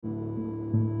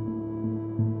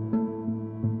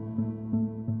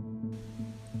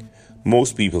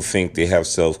Most people think they have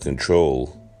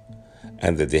self-control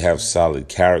and that they have solid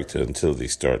character until they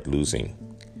start losing.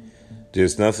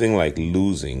 There's nothing like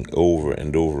losing over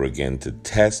and over again to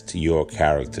test your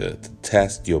character, to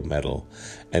test your mettle,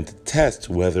 and to test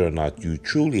whether or not you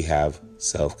truly have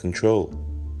self-control.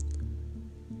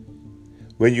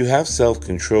 When you have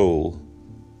self-control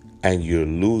and you're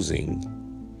losing,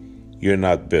 you're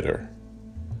not bitter.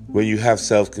 When you have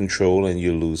self-control and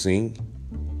you're losing,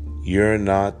 you're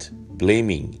not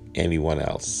blaming anyone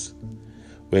else.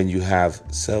 When you have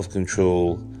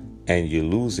self-control and you're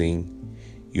losing,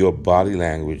 your body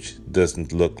language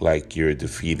doesn't look like you're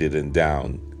defeated and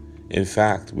down. In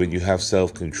fact, when you have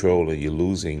self-control and you're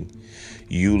losing,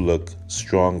 you look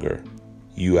stronger.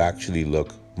 You actually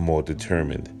look more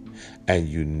determined. And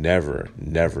you never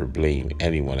blame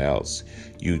anyone else.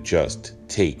 You just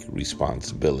take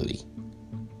responsibility.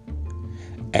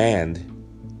 And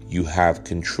you have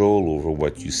control over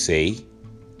what you say,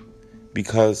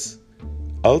 because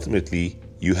ultimately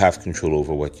you have control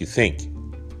over what you think.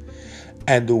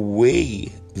 And the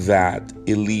way that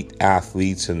elite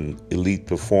athletes and elite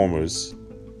performers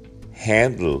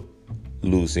handle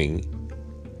losing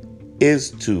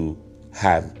is to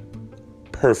have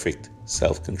perfect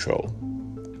self-control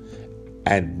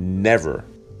and never,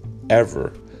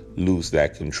 ever lose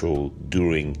that control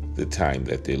during the time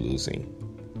that they're losing.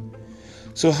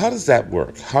 So how does that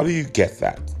work? How do you get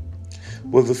that?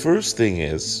 Well, the first thing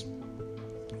is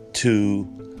to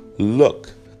look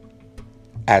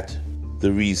at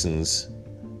the reasons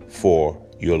for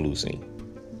your losing.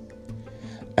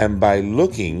 And by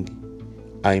looking,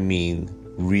 I mean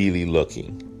really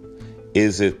looking.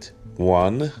 Is it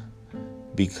one,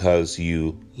 because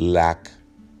you lack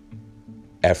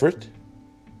effort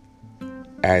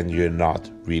and you're not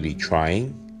really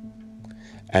trying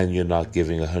and you're not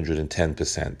giving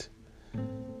 110%?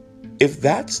 If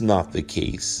that's not the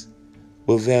case,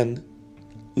 well then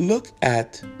look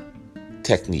at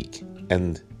technique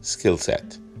and skill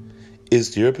set.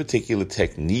 Is there a particular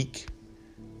technique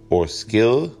or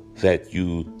skill that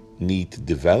you need to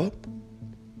develop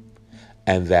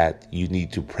and that you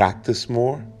need to practice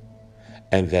more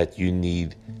and that you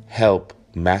need help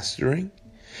mastering?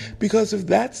 Because if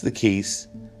that's the case,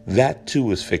 that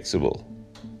too is fixable.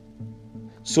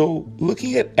 So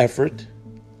looking at effort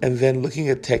and then looking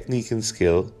at technique and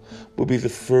skill will be the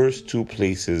first two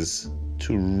places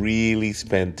to really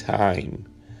spend time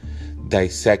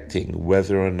dissecting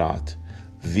whether or not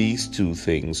these two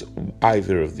things,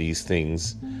 either of these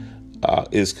things,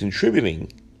 is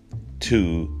contributing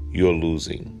to your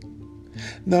losing.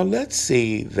 Now, let's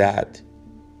say that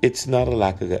it's not a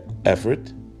lack of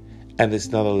effort and it's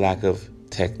not a lack of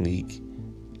technique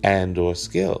and or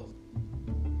skill.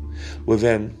 Well,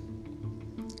 then,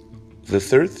 the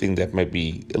third thing that might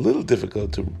be a little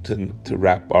difficult to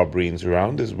wrap our brains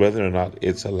around is whether or not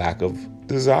it's a lack of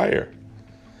desire.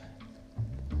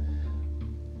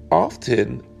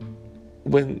 Often,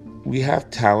 when we have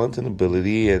talent and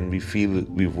ability and we feel that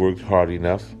we've worked hard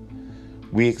enough,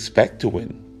 we expect to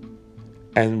win.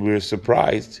 And we're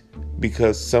surprised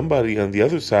because somebody on the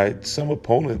other side, some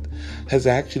opponent, has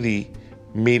actually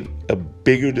made a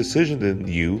bigger decision than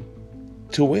you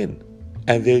to win.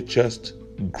 And they're just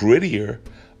grittier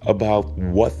about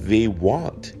what they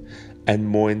want and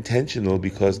more intentional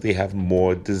because they have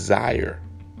more desire.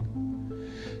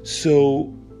 So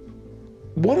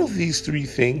one of these three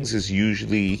things is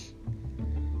usually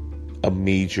a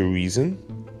major reason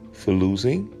for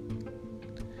losing.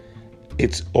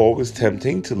 It's always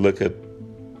tempting to look at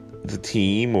the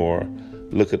team or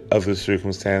look at other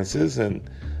circumstances, and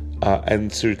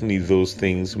certainly those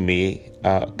things may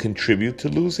contribute to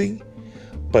losing.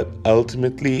 But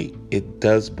ultimately, it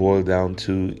does boil down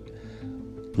to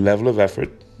level of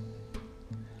effort,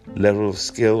 level of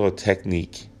skill or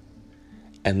technique,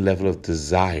 and level of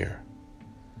desire,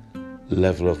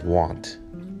 level of want.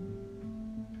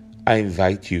 I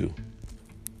invite you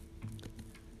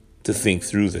to think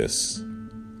through this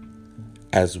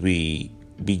as we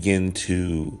begin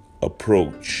to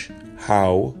approach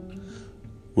how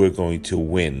we're going to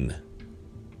win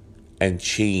and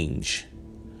change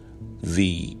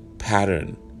the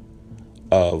pattern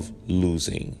of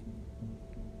losing.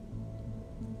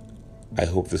 I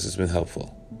hope this has been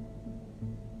helpful.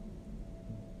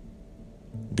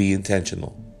 Be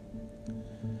intentional.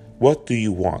 What do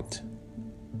you want?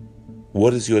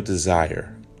 What is your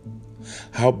desire?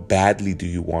 How badly do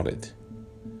you want it?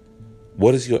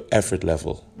 What is your effort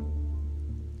level?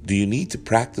 Do you need to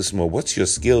practice more? What's your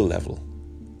skill level?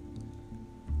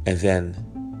 And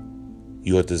then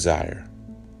your desire.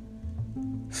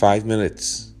 5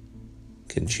 minutes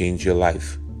can change your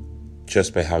life.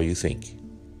 just by how you think.